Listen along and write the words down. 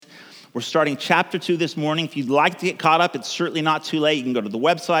We're starting chapter 2 this morning. If you'd like to get caught up, it's certainly not too late. You can go to the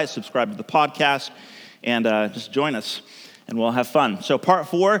website, subscribe to the podcast, and just join us, and we'll have fun. So part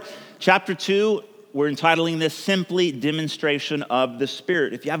 4, chapter 2, we're entitling this simply Demonstration of the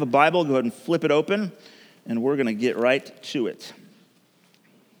Spirit. If you have a Bible, go ahead and flip it open, and we're going to get right to it.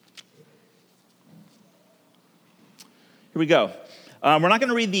 Here we go. We're not going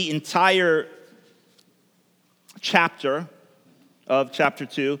to read the entire chapter of chapter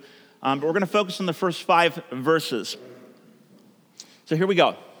 2, but we're going to focus on the first 5 verses. So here we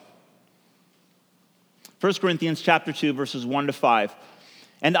go. 1 Corinthians chapter 2, verses 1 to 5.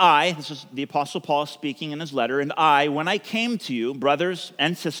 And I, this is the Apostle Paul speaking in his letter, and I, when I came to you, brothers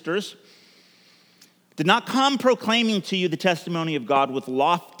and sisters, did not come proclaiming to you the testimony of God with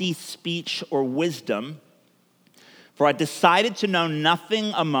lofty speech or wisdom, for I decided to know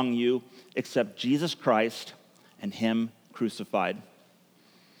nothing among you except Jesus Christ and him crucified.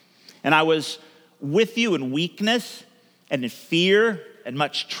 And I was with you in weakness and in fear and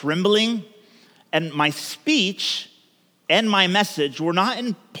much trembling, and my speech and my message were not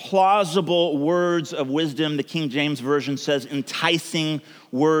in plausible words of wisdom. The King James Version says enticing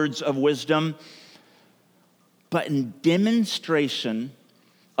words of wisdom, but in demonstration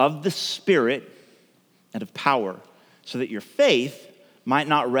of the Spirit and of power, so that your faith might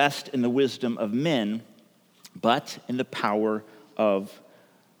not rest in the wisdom of men, but in the power of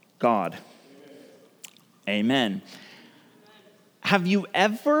God. Amen. Have you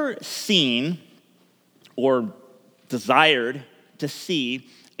ever seen or desired to see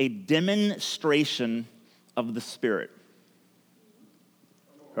a demonstration of the Spirit?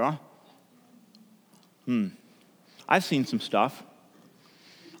 Huh? I've seen some stuff.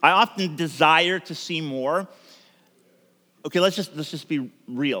 I often desire to see more. Okay, let's just be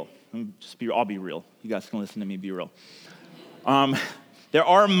real. I'll be real. You guys can listen to me be real. There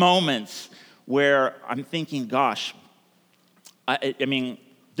are moments where I'm thinking, gosh, I mean,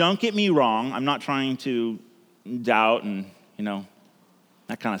 don't get me wrong. I'm not trying to doubt and,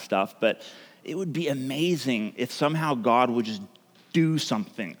 that kind of stuff. But it would be amazing if somehow God would just do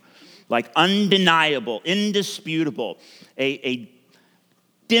something like undeniable, indisputable, a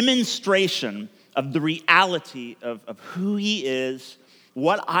demonstration of the reality of who he is,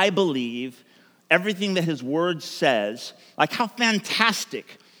 what I believe, everything that his word says. Like, how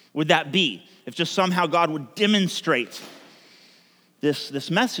fantastic would that be if just somehow God would demonstrate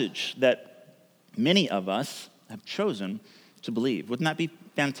this message that many of us have chosen to believe? Wouldn't that be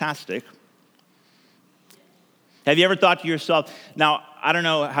fantastic? Have you ever thought to yourself, now, I don't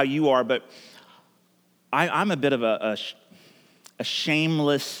know how you are, but I'm a bit of a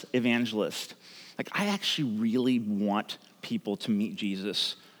shameless evangelist. Like, I actually really want people to meet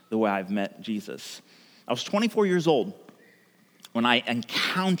Jesus the way I've met Jesus. I was 24 years old when I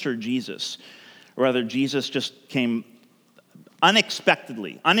encountered Jesus. Or rather, Jesus just came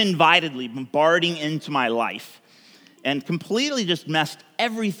unexpectedly, uninvitedly, bombarding into my life and completely just messed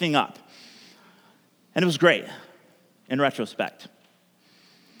everything up. And it was great in retrospect.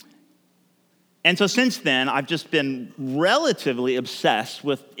 And so since then, I've just been relatively obsessed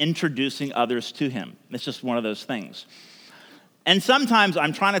with introducing others to him. It's just one of those things. And sometimes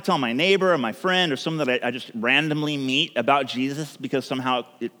I'm trying to tell my neighbor or my friend or someone that I just randomly meet about Jesus because somehow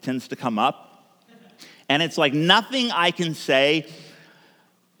it tends to come up. And it's like nothing I can say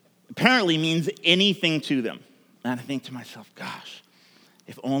apparently means anything to them. And I think to myself, gosh,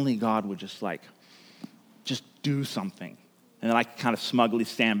 if only God would just do something. And then I kind of smugly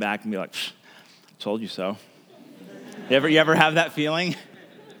stand back and be like, told you so. You ever have that feeling?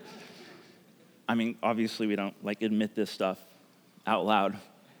 I mean, obviously we don't admit this stuff out loud.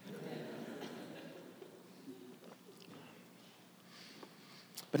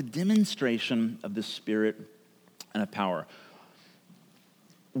 But a demonstration of the Spirit and of power.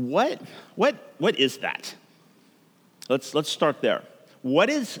 What is that? Let's start there. What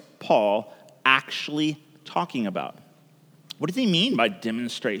is Paul actually talking about? What does he mean by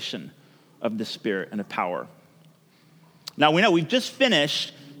demonstration of the Spirit and of power? Now, we know we've just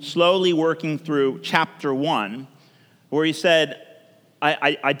finished slowly working through chapter 1, where he said,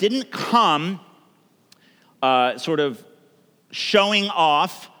 I didn't come sort of showing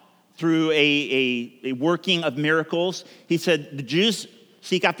off through a working of miracles. He said the Jews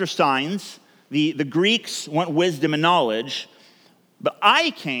seek after signs, the Greeks want wisdom and knowledge, but I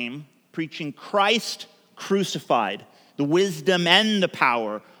came preaching Christ crucified, the wisdom and the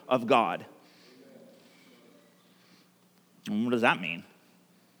power of God. And what does that mean?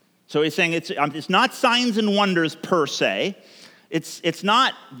 So he's saying it's not signs and wonders per se. It's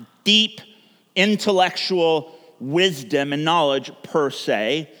not deep intellectual wisdom and knowledge per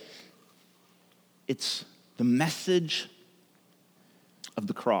se. It's the message of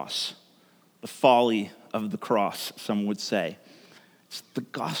the cross, the folly of the cross, some would say. It's the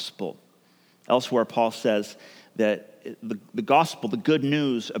gospel. Elsewhere, Paul says that the gospel, the good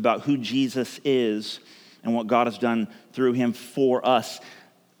news about who Jesus is and what God has done through him for us,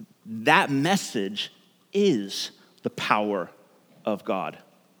 that message is the power of God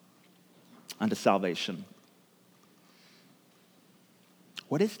unto salvation.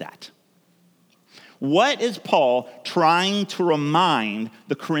 What is that? What is Paul trying to remind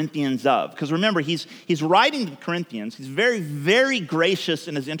the Corinthians of? Because remember, he's writing to the Corinthians. He's very, very gracious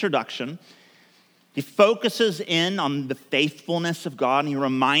in his introduction. He focuses in on the faithfulness of God, and he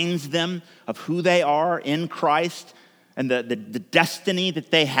reminds them of who they are in Christ and the destiny that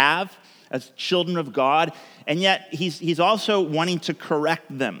they have as children of God. And yet, he's also wanting to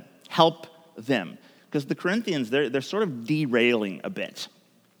correct them, help them. Because the Corinthians, they're sort of derailing a bit.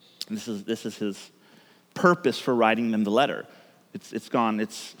 And this is his purpose for writing them the letter. It's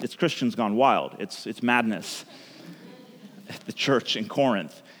Christians gone wild. It's madness at the church in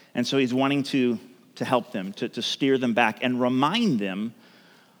Corinth. And so he's wanting to help them, to steer them back and remind them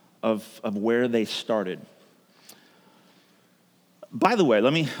of where they started. By the way,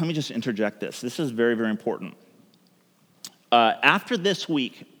 let me just interject this. This is very, very important. After this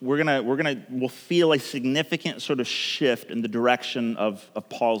week, we'll feel a significant sort of shift in the direction of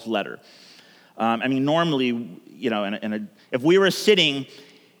Paul's letter. Normally, if we were sitting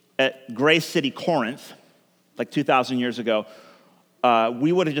at Grace City, Corinth, like 2,000 years ago,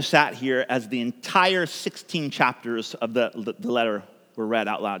 we would have just sat here as the entire 16 chapters of the letter were read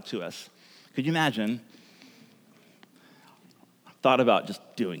out loud to us. Could you imagine? I thought about just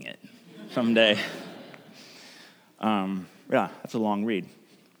doing it someday. Yeah, that's a long read.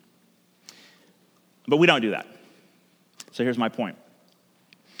 But we don't do that. So here's my point.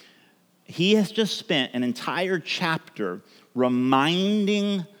 He has just spent an entire chapter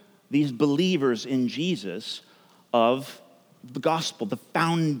reminding these believers in Jesus of the gospel, the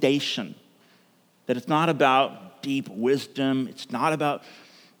foundation, that it's not about deep wisdom, it's not about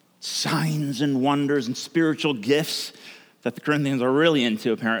signs and wonders and spiritual gifts that the Corinthians are really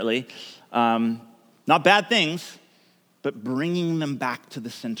into, apparently. Not bad things, but bringing them back to the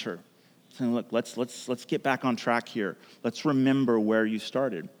center. Saying, look, let's get back on track here. Let's remember where you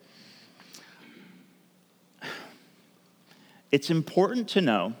started. It's important to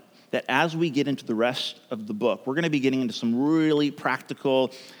know that as we get into the rest of the book, we're going to be getting into some really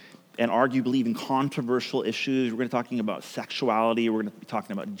practical and arguably even controversial issues. We're going to be talking about sexuality. We're going to be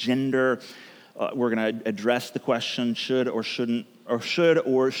talking about gender. We're going to address the question, should or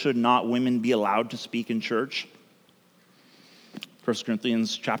should not women be allowed to speak in church? 1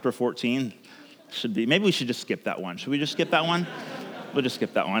 Corinthians chapter 14 should be. Maybe we should just skip that one. Should we just skip that one? We'll just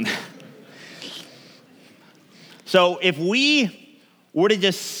skip that one. So if we were to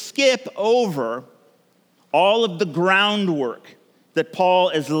just skip over all of the groundwork that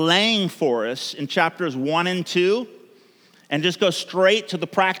Paul is laying for us in chapters 1 and 2 and just go straight to the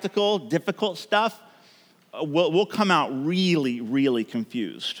practical, difficult stuff, we'll come out really, really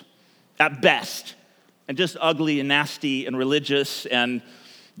confused at best, and just ugly and nasty and religious and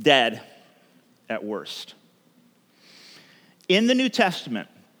dead at worst. In the New Testament,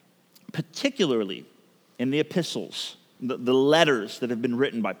 particularly in the epistles, the letters that have been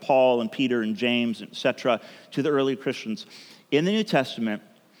written by Paul and Peter and James, etc., to the early Christians, in the New Testament,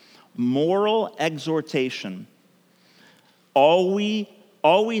 moral exhortation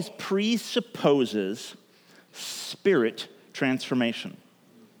always presupposes spirit transformation.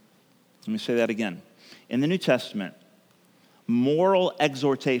 Let me say that again. In the New Testament, moral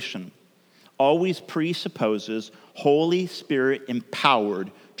exhortation always presupposes Holy Spirit empowered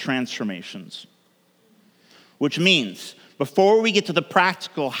transformations. Which means, before we get to the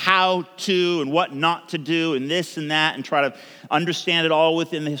practical how to and what not to do and this and that and try to understand it all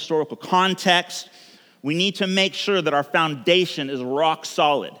within the historical context, we need to make sure that our foundation is rock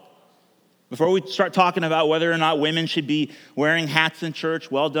solid. Before we start talking about whether or not women should be wearing hats in church,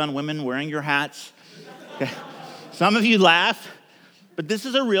 well done, women, wearing your hats. Okay. Some of you laugh, but this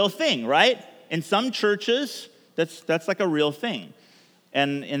is a real thing, right? In some churches, that's like a real thing.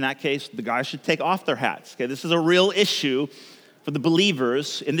 And in that case, the guys should take off their hats. Okay, this is a real issue for the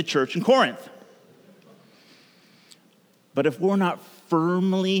believers in the church in Corinth. But if we're not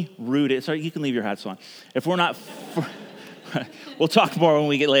firmly rooted, sorry, you can leave your hats on. If we're not, we'll talk more when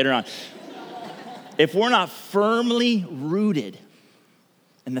we get later on. If we're not firmly rooted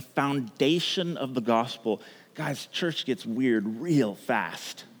in the foundation of the gospel, guys, church gets weird real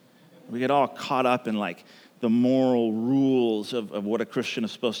fast. We get all caught up in like the moral rules of what a Christian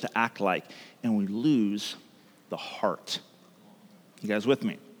is supposed to act like, and we lose the heart. You guys with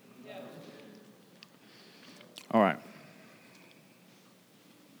me? All right.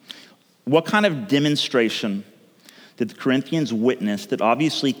 What kind of demonstration did the Corinthians witness that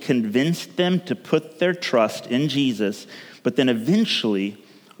obviously convinced them to put their trust in Jesus, but then eventually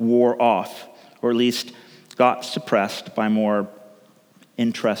wore off, or at least got suppressed by more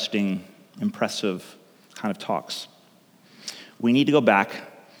interesting, impressive kind of talks? We need to go back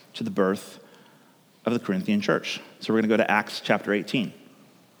to the birth of the Corinthian church. So we're going to go to Acts chapter 18.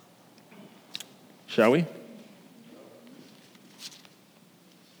 Shall we?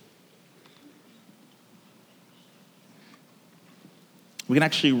 We can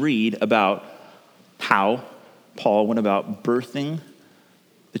actually read about how Paul went about birthing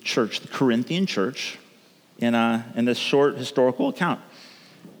the church, the Corinthian church, in this short historical account.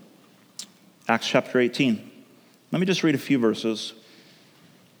 Acts chapter 18. Let me just read a few verses.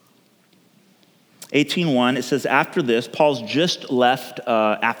 18:1, it says, after this, Paul's just left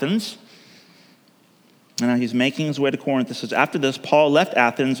Athens. And he's making his way to Corinth. It says, after this, Paul left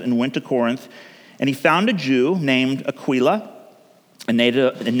Athens and went to Corinth, and he found a Jew named Aquila, a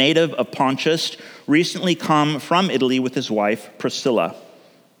native of Pontus, recently come from Italy with his wife Priscilla,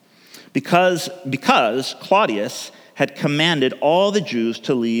 because Claudius had commanded all the Jews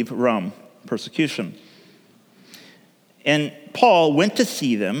to leave Rome, persecution. And Paul went to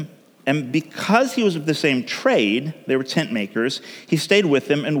see them, and because he was of the same trade, they were tent makers, he stayed with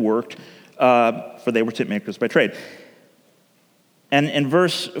them and worked, for they were tent makers by trade. And in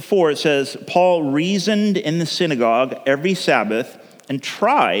verse 4 it says, Paul reasoned in the synagogue every Sabbath and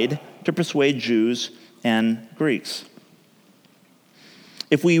tried to persuade Jews and Greeks.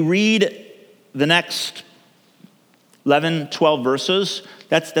 If we read the next 11, 12 verses,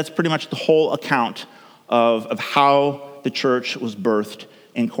 that's pretty much the whole account of how the church was birthed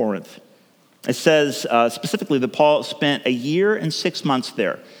in Corinth. It says specifically that Paul spent 1 year and 6 months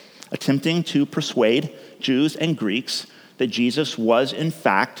there, attempting to persuade Jews and Greeks that Jesus was in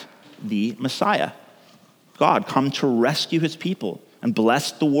fact the Messiah, God come to rescue his people and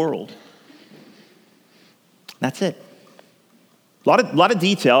bless the world. That's it. A lot of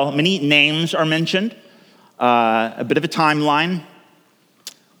detail. Many names are mentioned, a bit of a timeline,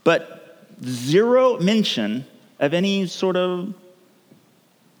 but zero mention of any sort of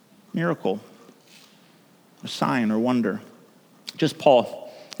miracle, or sign, or wonder. Just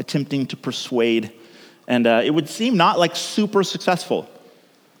Paul attempting to persuade, and it would seem not like super successful.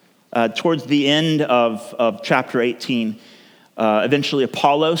 Towards the end of chapter 18, eventually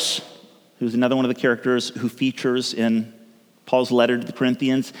Apollos, who's another one of the characters who features in Paul's letter to the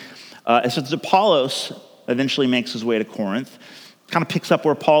Corinthians, it says Apollos eventually makes his way to Corinth, kind of picks up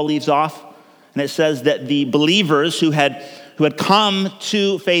where Paul leaves off, and it says that the believers who had come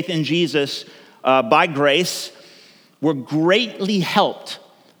to faith in Jesus by grace were greatly helped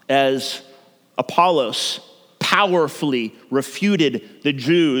as Apollos powerfully refuted the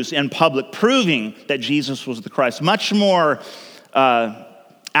Jews in public, proving that Jesus was the Christ. Much more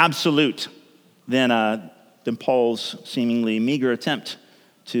absolute than Paul's seemingly meager attempt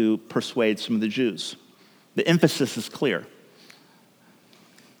to persuade some of the Jews. The emphasis is clear.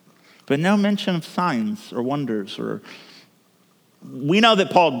 But no mention of signs or wonders. We know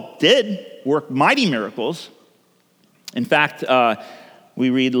that Paul did work mighty miracles. In fact, we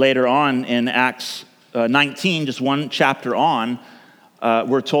read later on in Acts 19, just one chapter on,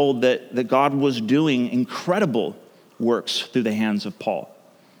 we're told that God was doing incredible works through the hands of Paul.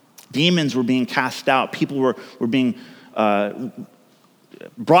 Demons were being cast out. People were being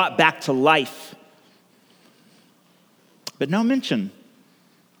brought back to life. But no mention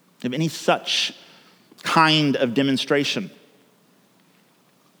of any such kind of demonstration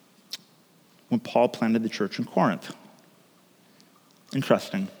when Paul planted the church in Corinth.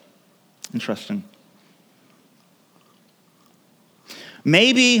 Interesting.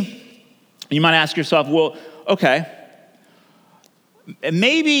 Maybe you might ask yourself, well, okay,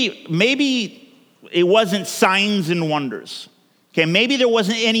 maybe it wasn't signs and wonders. Okay, maybe there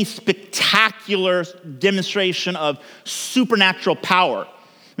wasn't any spectacular demonstration of supernatural power.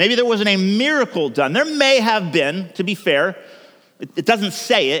 Maybe there wasn't a miracle done. There may have been, to be fair. It doesn't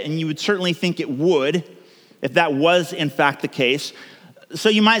say it, and you would certainly think it would if that was in fact the case. So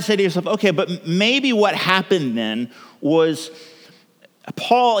you might say to yourself, okay, but maybe what happened then was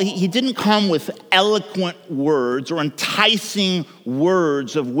Paul, he didn't come with eloquent words or enticing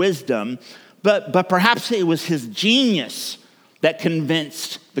words of wisdom, but perhaps it was his genius that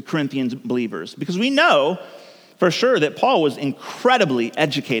convinced the Corinthian believers. Because we know for sure that Paul was incredibly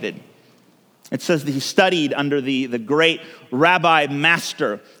educated. It says that he studied under the great rabbi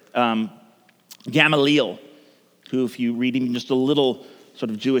master, Gamaliel, who, if you read even just a little sort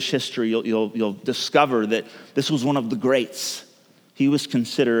of Jewish history, you'll discover that this was one of the greats. He was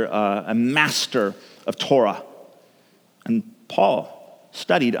considered a master of Torah. And Paul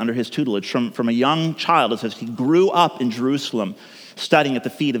studied under his tutelage from a young child. It says he grew up in Jerusalem, studying at the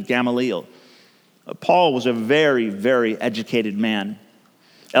feet of Gamaliel. Paul was a very, very educated man.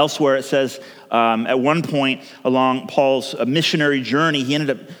 Elsewhere, it says at one point along Paul's missionary journey, he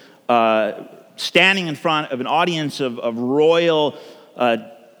ended up standing in front of an audience of royal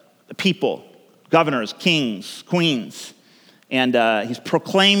people, governors, kings, queens, and he's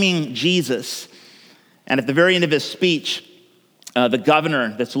proclaiming Jesus. And at the very end of his speech, the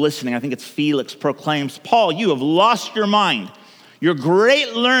governor that's listening, I think it's Felix, proclaims, "Paul, you have lost your mind. Your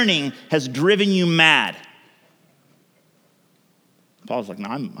great learning has driven you mad." Paul's like, "No,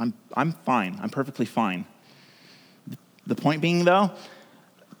 I'm fine. I'm perfectly fine." The point being, though,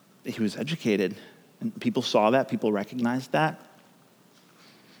 he was educated, and people saw that, people recognized that.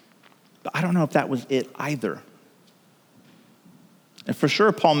 But I don't know if that was it either. And for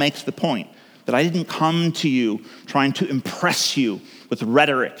sure, Paul makes the point that I didn't come to you trying to impress you with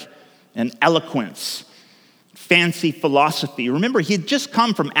rhetoric and eloquence, fancy philosophy. Remember, he had just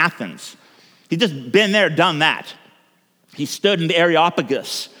come from Athens. He'd just been there, done that. He stood in the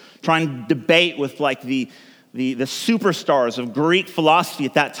Areopagus trying to debate with like the superstars of Greek philosophy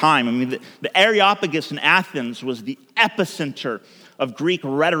at that time. I mean, the Areopagus in Athens was the epicenter of Greek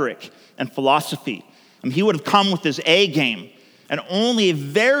rhetoric and philosophy. I mean, he would have come with his A game, and only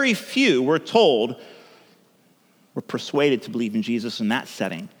very few, we're told, were persuaded to believe in Jesus in that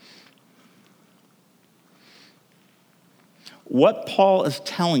setting. What Paul is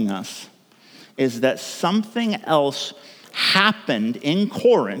telling us is that something else happened in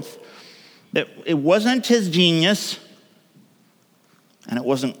Corinth, that it wasn't his genius, and it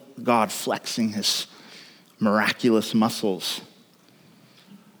wasn't God flexing his miraculous muscles.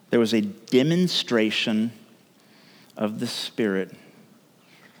 There was a demonstration of the Spirit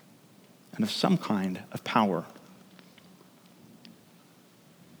and of some kind of power.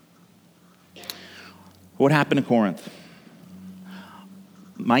 What happened in Corinth?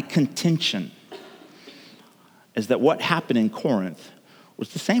 My contention is that what happened in Corinth was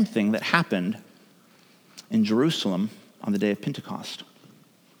the same thing that happened in Jerusalem on the day of Pentecost. It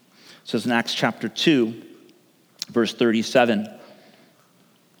says in Acts chapter 2, verse 37,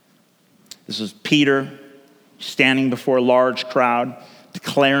 this is Peter standing before a large crowd,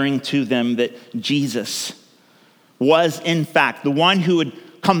 declaring to them that Jesus was in fact, the one who would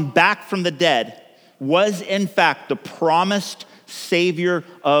come back from the dead, was in fact the promised Savior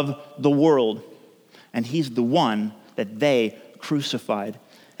of the world. And he's the one that they crucified.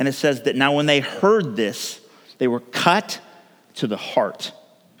 And it says that now when they heard this, they were cut to the heart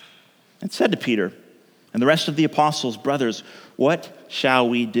and said to Peter and the rest of the apostles, "Brothers, what shall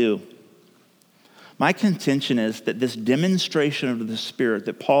we do?" My contention is that this demonstration of the Spirit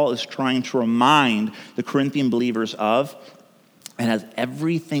that Paul is trying to remind the Corinthian believers of, it has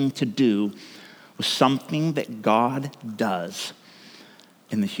everything to do with something that God does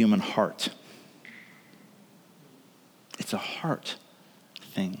in the human heart. It's a heart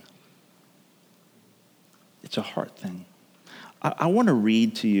thing. It's a heart thing. I want to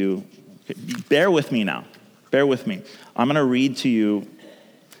read to you, bear with me now, bear with me. I'm going to read to you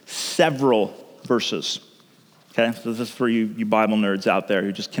several verses, okay? So this is for you Bible nerds out there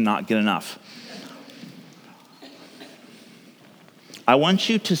who just cannot get enough. I want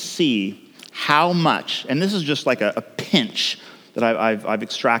you to see how much, and this is just like a pinch that I've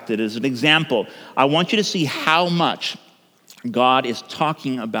extracted as an example. I want you to see how much God is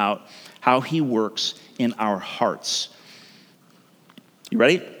talking about how he works in our hearts. You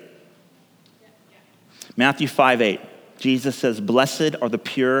ready? Matthew 5:8. Jesus says, "Blessed are the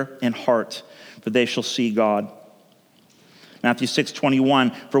pure in heart, for they shall see God." Matthew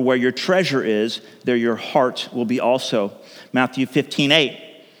 6:21, "For where your treasure is, there your heart will be also." Matthew 15:8.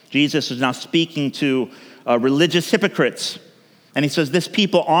 Jesus is now speaking to religious hypocrites. And he says, "This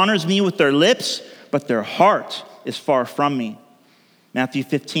people honors me with their lips, but their heart is far from me." Matthew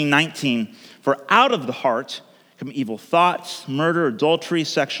 15:19, "For out of the heart come evil thoughts, murder, adultery,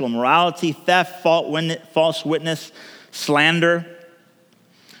 sexual immorality, theft, false witness, slander.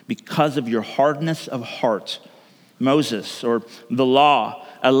 Because of your hardness of heart, Moses, or the law,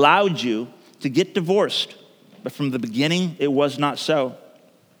 allowed you to get divorced, but from the beginning it was not so."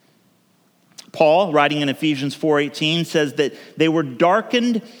 Paul, writing in Ephesians 4:18, says that they were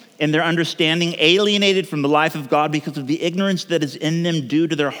darkened in their understanding, alienated from the life of God because of the ignorance that is in them due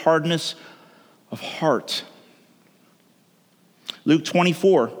to their hardness of heart. Luke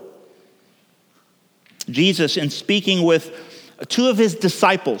 24, Jesus, in speaking with two of his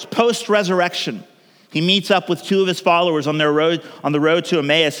disciples post-resurrection, he meets up with two of his followers on the road to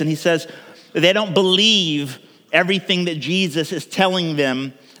Emmaus, and he says they don't believe everything that Jesus is telling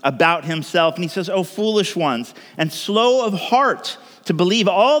them about himself. And he says, "Oh, foolish ones, and slow of heart to believe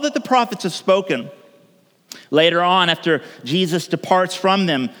all that the prophets have spoken." Later on, after Jesus departs from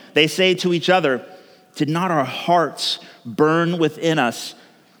them, they say to each other, "Did not our hearts burn within us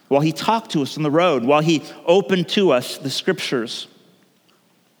while he talked to us on the road, while he opened to us the scriptures?"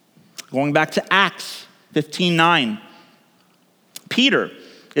 Going back to Acts 15:9, Peter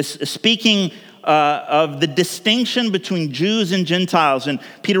is speaking of the distinction between Jews and Gentiles. And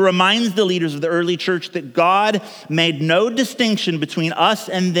Peter reminds the leaders of the early church that God made no distinction between us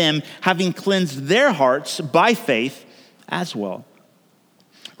and them, having cleansed their hearts by faith as well.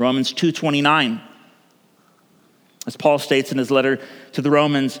 Romans 2:29, as Paul states in his letter to the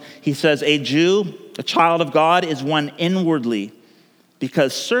Romans, he says, "A Jew, a child of God, is one inwardly,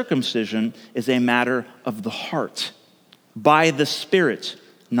 because circumcision is a matter of the heart, by the Spirit,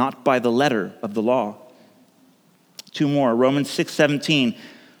 not by the letter of the law." Two more, Romans 6:17,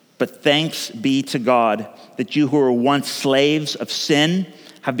 "But thanks be to God that you who were once slaves of sin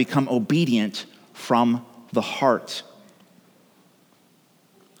have become obedient from the heart."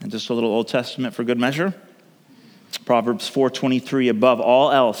 And just a little Old Testament for good measure. Proverbs 4:23, "Above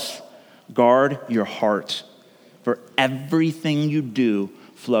all else, guard your heart, for everything you do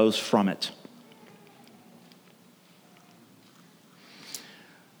flows from it."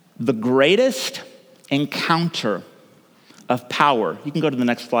 The greatest encounter of power, you can go to the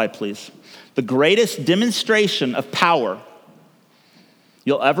next slide, please. The greatest demonstration of power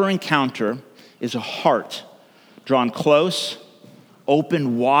you'll ever encounter is a heart drawn close,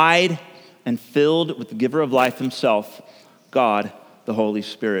 open wide, and filled with the giver of life himself, God, the Holy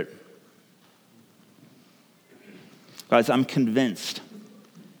Spirit. Guys, I'm convinced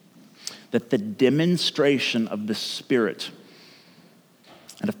that the demonstration of the Spirit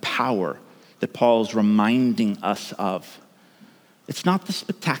and of power that Paul is reminding us of, it's not the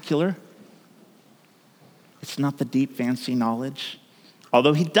spectacular, it's not the deep, fancy knowledge.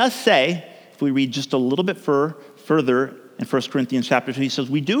 Although he does say, if we read just a little bit further in 1 Corinthians chapter 2, he says,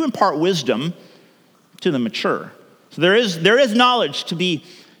 we do impart wisdom to the mature. So there is knowledge to be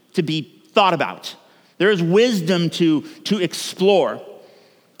thought about. There is wisdom to explore.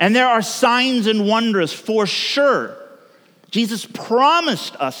 And there are signs and wonders for sure. Jesus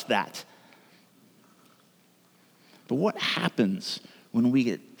promised us that. But what happens when we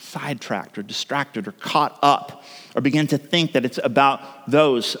get sidetracked or distracted or caught up or begin to think that it's about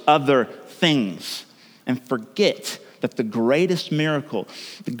those other things and forget that the greatest miracle,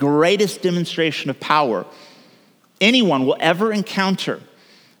 the greatest demonstration of power anyone will ever encounter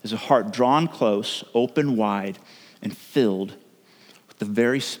is a heart drawn close, open wide, and filled with the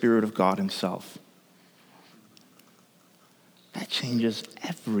very Spirit of God himself? That changes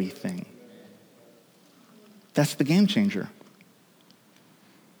everything. That's the game changer.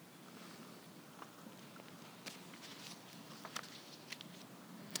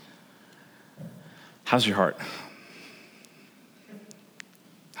 How's your heart?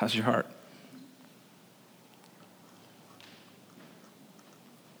 How's your heart?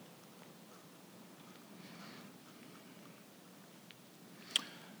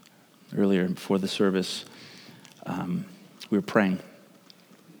 Earlier, before the service, we were praying.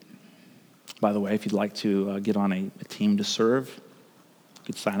 By the way, if you'd like to get on a team to serve, you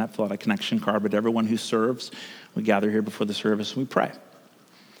could sign up, fill out a connection card. But everyone who serves, we gather here before the service and we pray.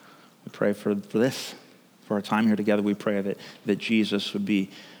 We pray for this, for our time here together. We pray that Jesus would be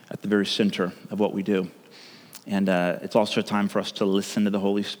at the very center of what we do. And it's also a time for us to listen to the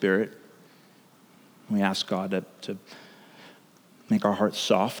Holy Spirit. We ask God to make our hearts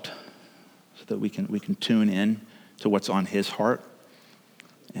soft so that we can tune in to what's on his heart.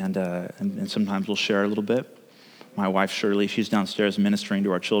 And sometimes we'll share a little bit. My wife, Shirley, she's downstairs ministering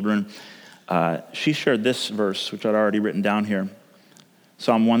to our children. She shared this verse, which I'd already written down here.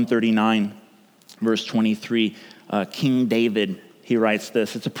 Psalm 139, verse 23. King David, he writes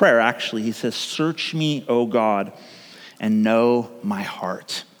this. It's a prayer, actually. He says, "Search me, O God, and know my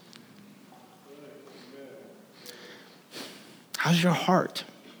heart." How's your heart?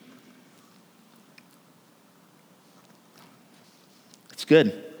 It's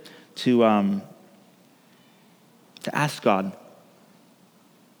good to ask God.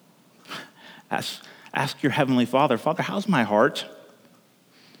 Ask your Heavenly Father, Father, how's my heart?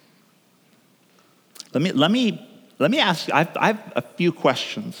 Let Let me ask you, I have a few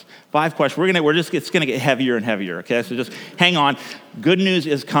questions, 5 questions. It's gonna get heavier and heavier, okay? So just hang on. Good news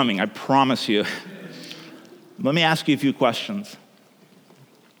is coming, I promise you. Let me ask you a few questions.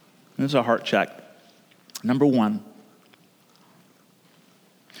 This is a heart check. Number 1,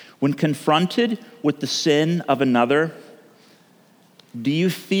 when confronted with the sin of another, do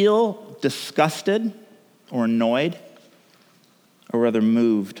you feel disgusted or annoyed, or rather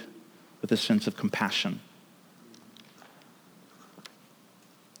moved with a sense of compassion?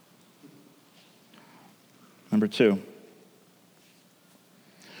 Number 2,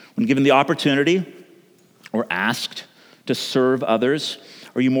 when given the opportunity or asked to serve others,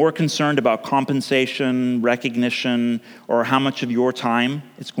 are you more concerned about compensation, recognition, or how much of your time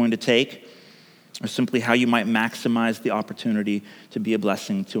it's going to take, or simply how you might maximize the opportunity to be a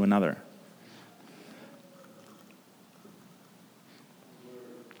blessing to another?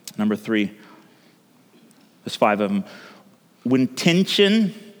 Number 3, there's 5 of them. When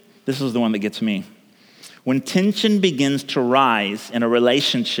tension, this is the one that gets me. When tension begins to rise in a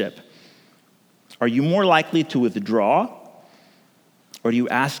relationship, are you more likely to withdraw, or do you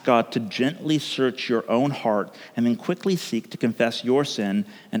ask God to gently search your own heart and then quickly seek to confess your sin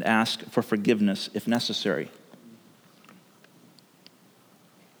and ask for forgiveness if necessary?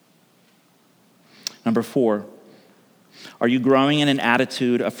 Number 4, are you growing in an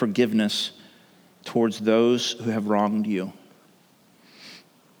attitude of forgiveness towards those who have wronged you?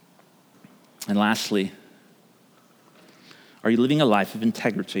 And lastly, are you living a life of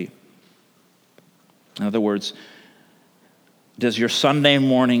integrity? In other words, does your Sunday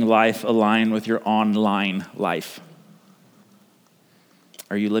morning life align with your online life?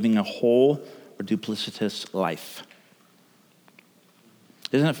 Are you living a whole or duplicitous life?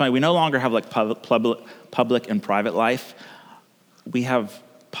 Isn't it funny? We no longer have like public and private life. We have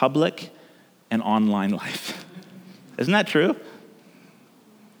public and online life. Isn't that true?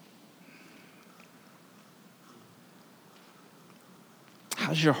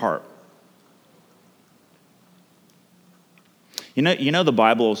 How's your heart? You know the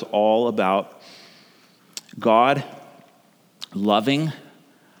Bible is all about God loving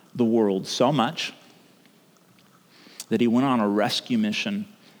the world so much that he went on a rescue mission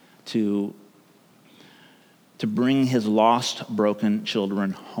to bring his lost, broken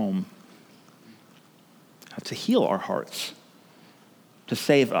children home, to heal our hearts, to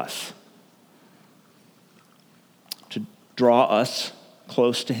save us, to draw us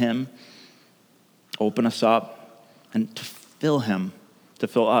close to him, open us up, and to fill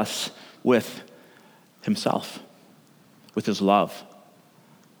us with himself, with his love.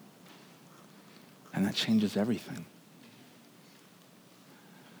 And that changes everything.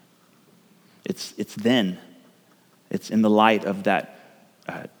 It's in the light of that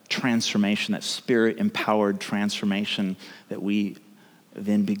transformation, that spirit-empowered transformation, that we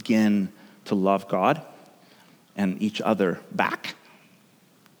then begin to love God and each other back.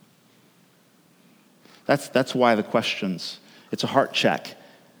 That's why the questions, it's a heart check.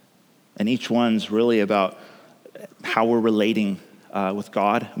 And each one's really about how we're relating with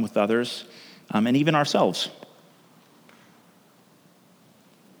God and with others, and even ourselves.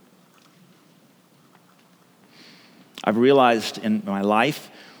 I've realized in my life,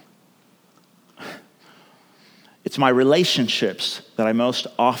 it's my relationships that most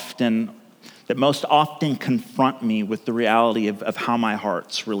often confront me with the reality of how my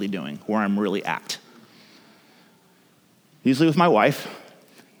heart's really doing, where I'm really at. Usually with my wife.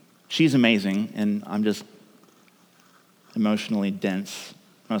 She's amazing, and I'm just emotionally dense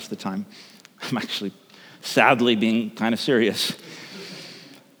most of the time. I'm actually, sadly, being kind of serious.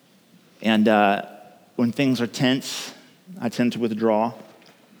 And when things are tense, I tend to withdraw.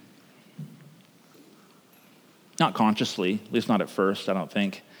 Not consciously, at least not at first, I don't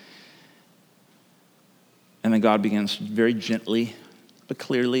think. And then God begins to very gently but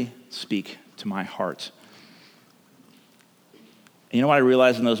clearly speak to my heart. And you know what I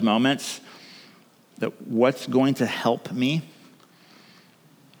realize in those moments? That what's going to help me,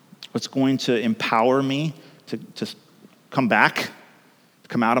 what's going to empower me to come back, to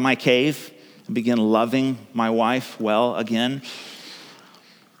come out of my cave and begin loving my wife well again,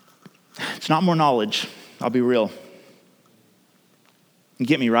 it's not more knowledge. I'll be real. You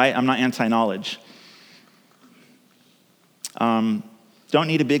get me, right? I'm not anti-knowledge. Don't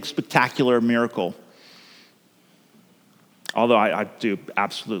need a big spectacular miracle. Although I do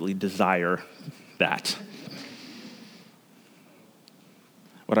absolutely desire that.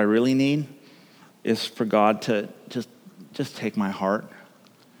 What I really need is for God to just take my heart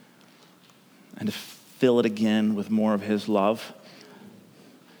and to fill it again with more of his love.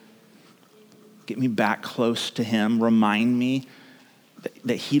 get me back close to him, remind me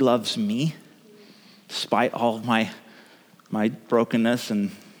that he loves me, despite all of my brokenness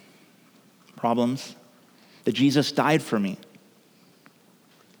and problems, that Jesus died for me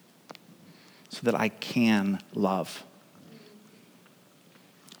so that I can love.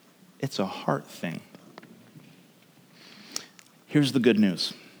 It's a heart thing. Here's the good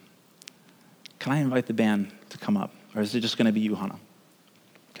news. Can I invite the band to come up? Or is it just going to be you, Hannah?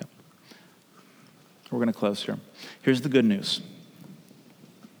 Okay. We're going to close here. Here's the good news.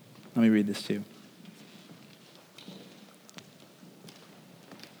 Let me read this to you.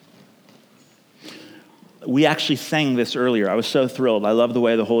 We actually sang this earlier. I was so thrilled. I love the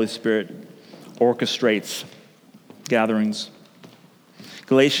way the Holy Spirit orchestrates gatherings.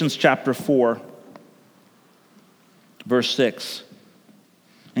 Galatians chapter 4, verse 6.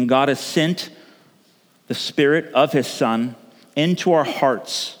 And God has sent the Spirit of his Son into our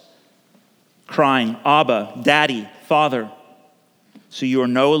hearts, crying, Abba, Daddy, Father. So you are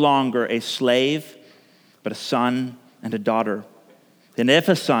no longer a slave, but a son and a daughter. And if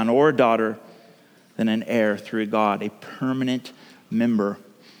a son or a daughter, then an heir through God, a permanent member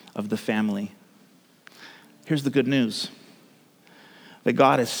of the family. Here's the good news. That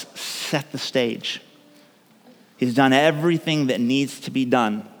God has set the stage. He's done everything that needs to be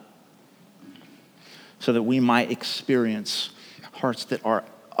done so that we might experience hearts that are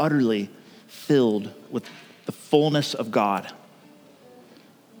utterly filled with the fullness of God.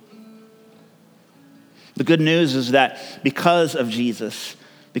 The good news is that because of Jesus,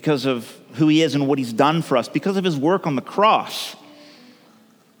 because of who he is and what he's done for us, because of his work on the cross,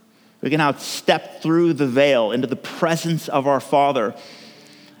 we can now step through the veil into the presence of our Father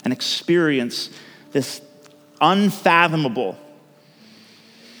and experience this unfathomable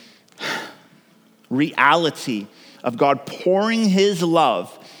reality of God pouring his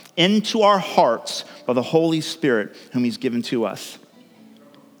love into our hearts by the Holy Spirit whom he's given to us.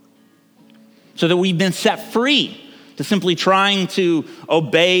 So that we've been set free to simply trying to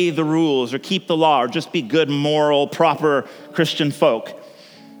obey the rules or keep the law or just be good, moral, proper Christian folk.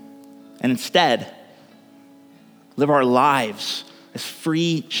 And instead, live our lives as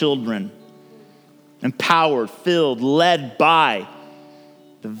free children, empowered, filled, led by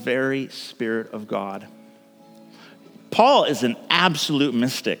the very Spirit of God. Paul is an absolute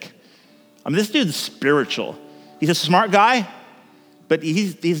mystic. I mean, this dude's spiritual. He's a smart guy, but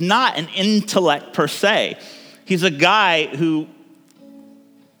he's not an intellect per se. He's a guy who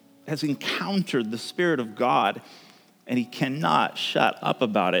has encountered the Spirit of God, and he cannot shut up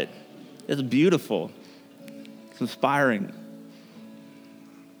about it. It's beautiful. It's inspiring.